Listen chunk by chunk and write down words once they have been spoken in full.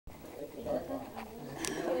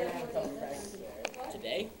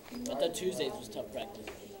thought Tuesdays was tough practice.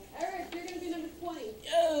 Eric, you're going to be number 20.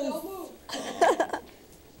 Yes! Don't move.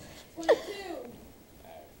 22.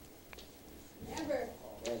 Amber.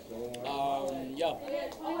 Yo. Yeah,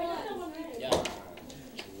 21. Yeah.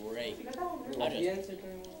 Great. Andres.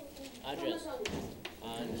 Andres.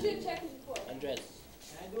 You should have checked it before. Andres.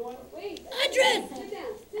 Wait. Andres! Sit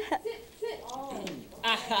down. Sit. Oh.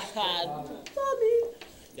 Tommy.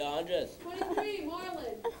 Yo, Andres. 23,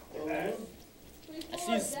 Marlon. 24, I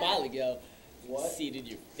see you smiling, yo. What? See it in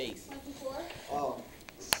your face. 24. Oh.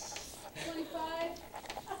 25.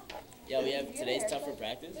 Yo, we have today's tough for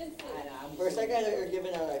practice? Vincent. First, I got her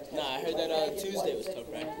giving out our test. Nah, I heard that Tuesday was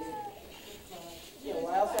tough practice. Yeah, well,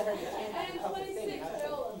 I also heard you can't have And a couple 26, things.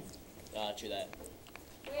 Viola. True that.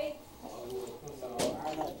 Wait. Oh,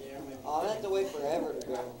 I'm gonna have to wait forever to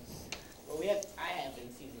go. Well, I have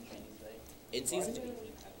in-season training today. In season?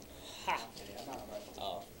 Ha! I'm not a Russian.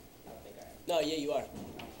 Oh. I don't think I am. No, yeah, you are.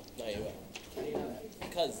 No, you are. How do you know that?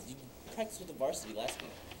 Because you practiced with the varsity last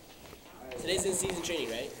week. Today's in season training,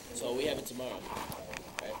 right? So we have it tomorrow.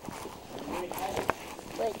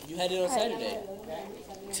 Right? You had it on Saturday.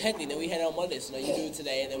 Technically, then we had it on Monday, so now you do it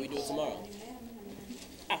today and then we do it tomorrow.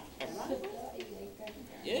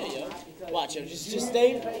 Yeah, yo. Watch, yo. Just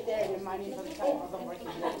stay. Right there, remind me of the time I was working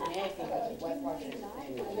with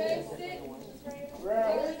Okay, sit.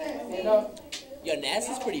 Stand up. Yo, Nass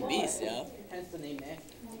is pretty beast, yo. Hence the name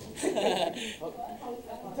Nasty. I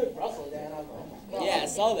took Russell there and I was like, Yeah, I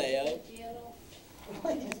saw that, yo.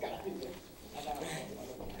 you just gotta do it.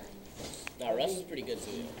 Nah, Russ is pretty good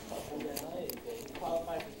too, yo.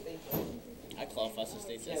 Qualified for state. I qualified for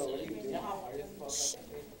state yesterday. You know how hard it is to qualify for state?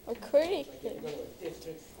 Recording.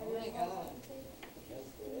 Districts.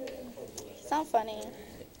 Sound funny.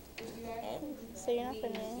 Huh? So you're not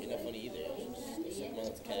funny. You're not funny either, yo. Just suck my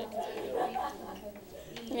little cat.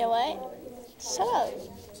 You know what? Shut up.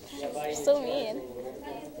 You're so mean.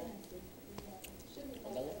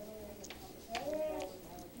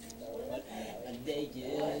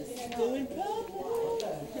 Doing problem.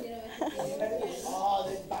 Oh,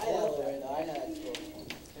 there's Bible over though. I know that school.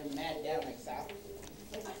 They're mad down like South.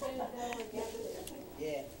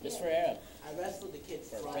 Yeah. Just for Arab. I wrestled the kids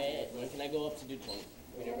For for red. When can I go up to do 20?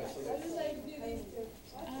 I just like to do these two.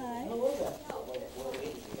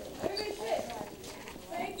 Everybody sit.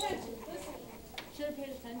 Pay attention. Listen. Should have paid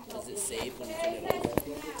attention. Is it safe when you Pay turn it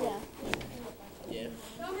attention over? now. Yeah.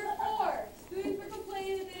 Number 4. Students were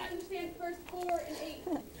complaining that they didn't understand the first 4 and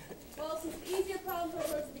 8. Well, since the easier problems are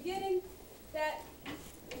towards the beginning, that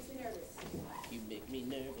makes me nervous. You make me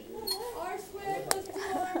nervous. R squared plus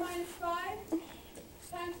 2r minus 5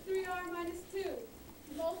 times 3r minus 2.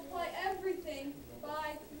 Multiply everything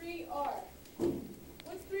by 3r.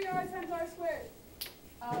 What's 3r times r squared?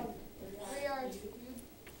 3r cubed.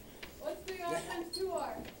 What's 3r times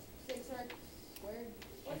 2r? 6r squared.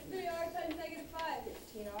 What's 3r times negative 5?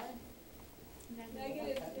 15r.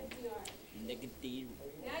 Negative 15r. Negative.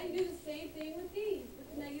 Now you do the same thing with these, with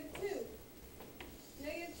the negative 2.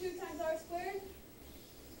 Negative 2 times r squared.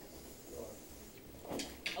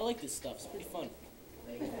 I like this stuff. It's pretty fun.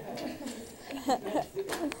 It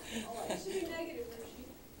should be negative, Rishi.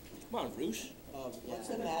 Come on, Roosh. What's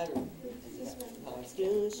the matter? Guess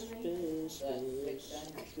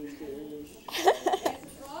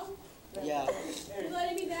it's wrong? Yeah. You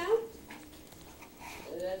letting me down?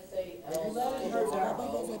 Let's say I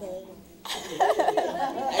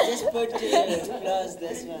just put you plus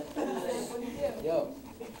this one. Yo.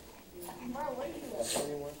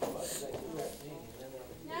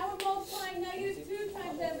 Now we're multiplying negative 2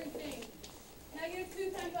 times everything. Negative 2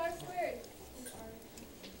 times r squared.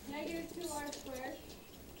 Negative 2r squared.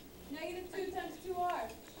 Negative 2 times 2r.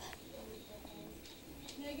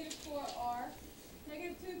 Negative 4r.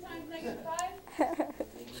 Negative 2 times negative 5.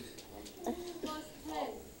 Plus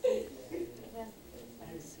 10.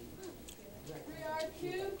 3r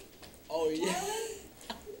cubed. Oh, yeah.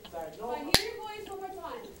 Marlon, if I hear your voice one more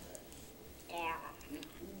time.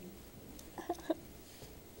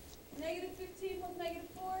 Negative 15 plus negative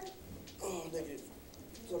 4. Oh, negative.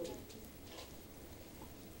 It's okay.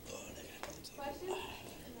 Questions?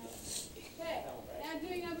 Okay, now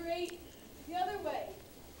doing number 8 the other way.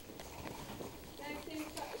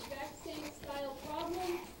 Exact same style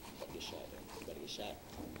problem. Better get shot, man. Better get shot.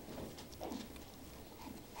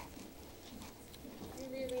 We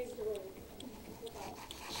rearrange the order.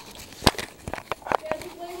 Okay, as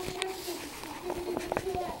you play with the rest of this, it's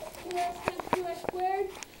 2x times 2x squared,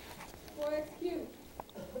 4x cubed.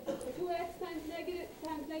 2x times negative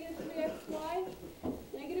 3xy,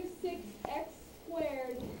 negative 6x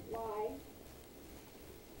squared y.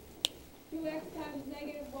 2x times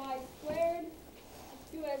negative y squared,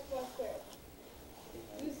 2xy squared.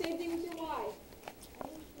 Do the same thing with your y.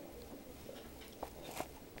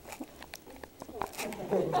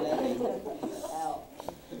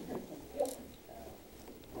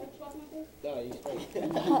 No, you're straight.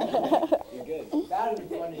 You're good. That would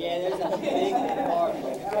be funny. Yeah, there's a big bar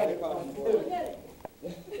right across the board.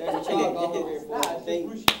 There's a chalk all over your board. Thing.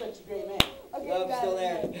 Bruce, you're such a great man. Okay, Love's got still it.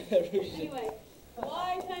 there. Anyway,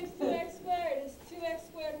 y times 2x squared is 2x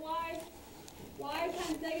squared y. Y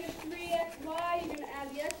times negative 3xy, you're going to add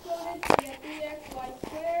the exponent, so you get 3xy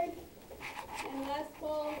squared. And that's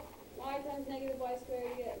called y times negative y squared,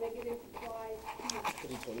 you get negative y cubed. Could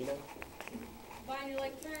be 20 now? Combine your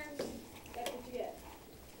like terms, that's what you get.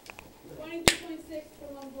 20 to 26 for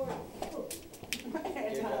 140.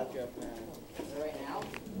 Good job, man. Right now?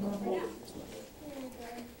 Right now.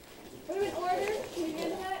 Put them in order. Can you get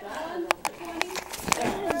that? 1, 20,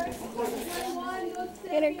 21, go to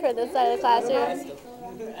You're gonna clear this side of the classroom.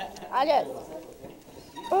 Andres.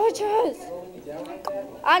 Andres.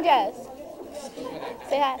 Andres.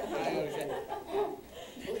 Say hi.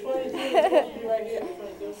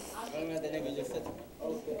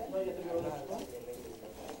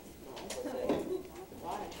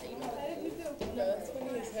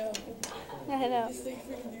 I know.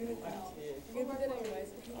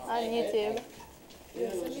 On YouTube.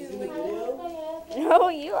 No,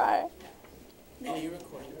 you are. Oh, you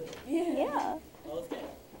recording? Yeah. Okay.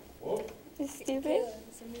 You stupid.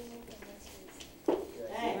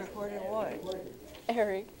 Recording what?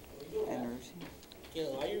 Eric.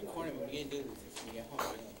 Caleb, why are you recording when we didn't do this when you get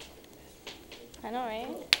home? I know, right?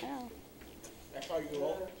 I know. That's how you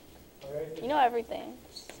roll. You know everything.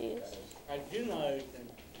 Jeez. I do know everything.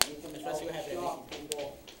 Especially what happened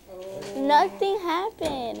at Nothing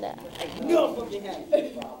happened. No fucking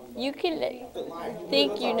happened. You can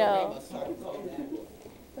think you know.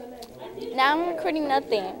 Now I'm recording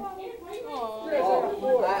nothing. I'm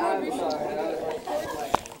sorry.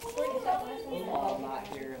 I'm not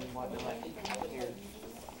hearing what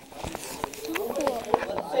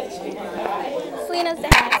Selena, say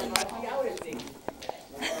hi.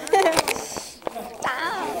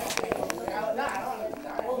 Stop.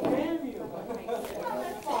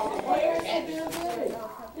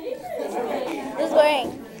 Who's wearing?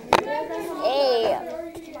 Hey.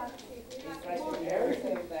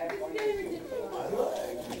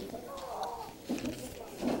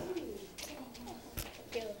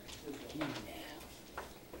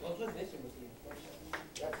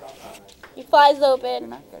 Your fly's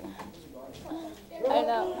open. I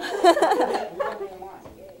know.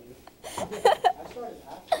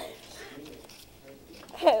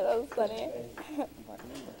 That was funny.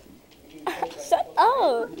 Shut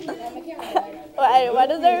up. Why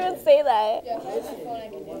does everyone say that?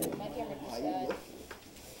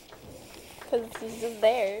 Because she's just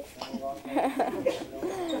there.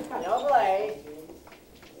 No play.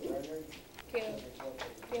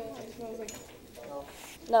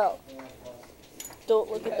 No. Don't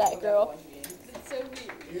look at that girl. It's so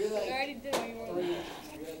weird. I already did what you wanted.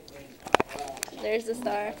 There's the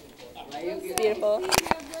star. It's beautiful.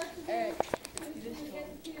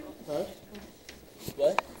 Huh?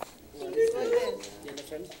 What? Yeah, the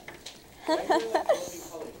friends? I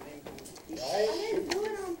didn't do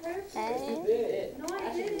it on purpose. Hey. No, I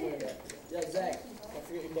didn't. Yeah, Zach. I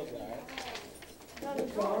forget your book now, alright?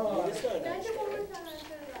 That's the one time I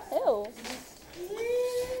said that. Ew.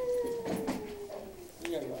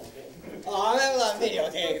 Oh, I'm having a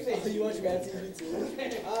videotape. You watch Mad TV too?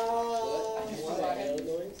 What?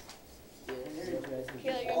 Noise?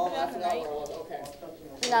 Okay.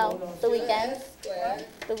 No, the weekend.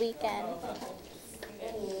 The weekend.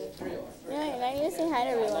 No, you're not even saying hi to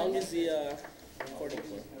How long everyone. is the recording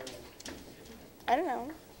for? I don't know.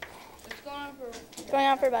 It's going on for. It's going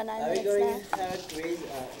on for about 9 Are we minutes going now. to have a quiz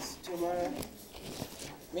tomorrow?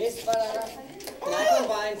 Miss Barara, can I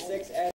combine 6 and